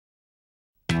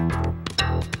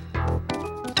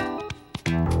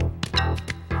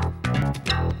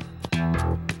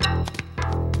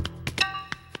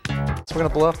So we're going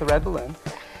to blow up the red balloon.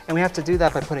 And we have to do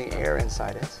that by putting air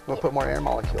inside it. We'll put more air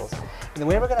molecules. And the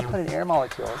way we're going to put in air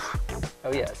molecules,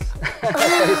 oh yes,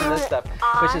 using this stuff,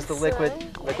 which is the liquid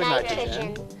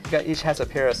nitrogen. Each has a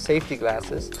pair of safety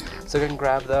glasses, so we can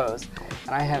grab those. And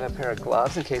I have a pair of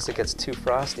gloves in case it gets too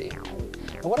frosty.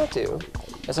 And what I'll do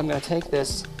is I'm going to take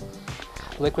this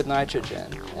liquid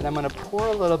nitrogen and I'm going to pour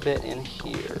a little bit in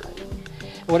here.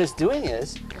 And what it's doing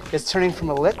is, it's turning from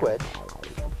a liquid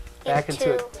back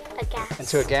into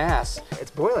a gas.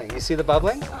 It's boiling. You see the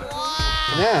bubbling?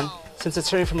 And then, since it's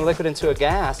turning from a liquid into a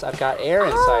gas, I've got air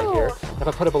inside here. If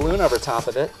I put a balloon over top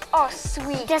of it. Oh,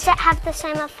 sweet. Does it have the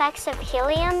same effects of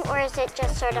helium, or is it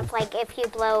just sort of like if you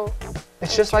blow?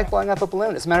 It's just like blowing up a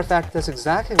balloon. As a matter of fact, that's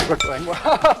exactly what we're doing.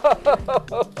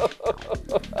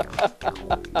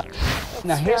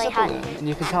 Now here's a balloon, and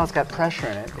you can tell it's got pressure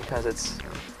in it because it's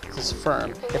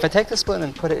firm. If I take this balloon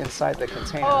and put it inside the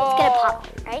container, it's gonna pop,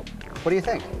 right? What do you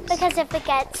think? Because if it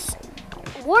gets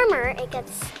warmer, it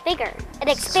gets bigger. It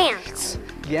expands.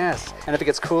 Yes, and if it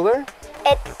gets cooler,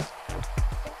 it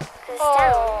goes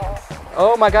down.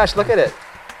 Oh my gosh, look at it.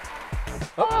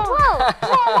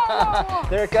 Whoa.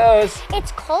 There it goes.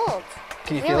 It's cold.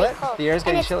 Can you feel it? Cold. The air is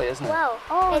getting chilly, isn't it? Whoa.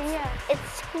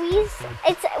 It's squeezed.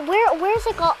 Where's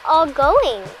it all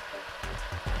going?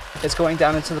 It's going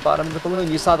down into the bottom of the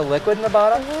balloon. You saw the liquid in the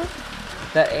bottom?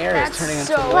 That air is turning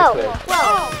into liquid.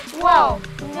 Whoa.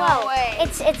 No way.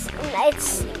 It's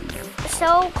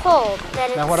so cold that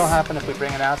it's... Now what'll happen if we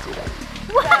bring it out to you then?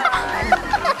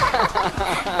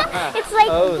 It's like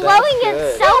blowing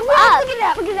itself up.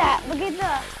 Look at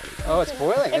that. Oh, it's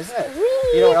boiling, isn't it?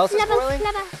 Really You know what else is boiling?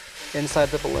 Inside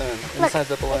the balloon. Inside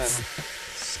the balloon.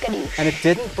 Skadoosh. And it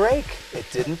didn't break. It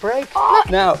didn't break. Oh.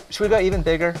 Now, should we go even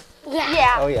bigger?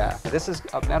 Yeah. Oh yeah. This is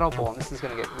a metal bowl, and this is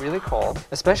going to get really cold,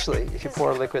 especially if you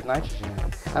pour liquid nitrogen in.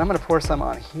 And I'm going to pour some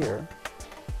on here.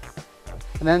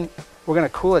 And then we're going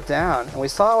to cool it down. And we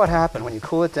saw what happened when you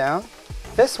cool it down.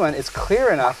 This one is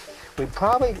clear enough, we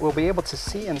probably will be able to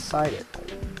see inside it.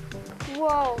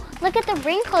 Whoa. Look at the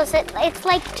wrinkles. It's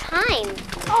like time.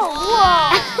 Oh,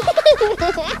 whoa.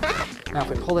 Now if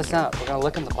we pull this out, we're going to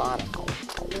look in the bottom.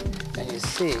 And you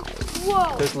see,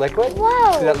 there's liquid.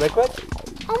 Whoa. See that liquid?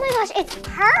 Oh my gosh, it's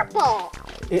purple.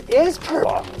 It is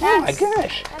purple. Oh my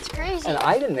gosh. That's crazy. And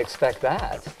I didn't expect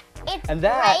that. It's And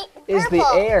that is the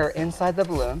purple. air inside the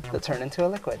balloon that turned into a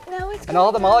liquid. No, it's And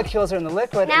all the molecules are in the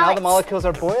liquid, Now and all the it's- molecules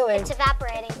are boiling. It's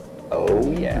evaporating.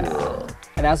 Oh yeah.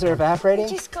 And as they're evaporating,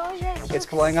 just goes right through. it's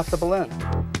blowing up the balloon.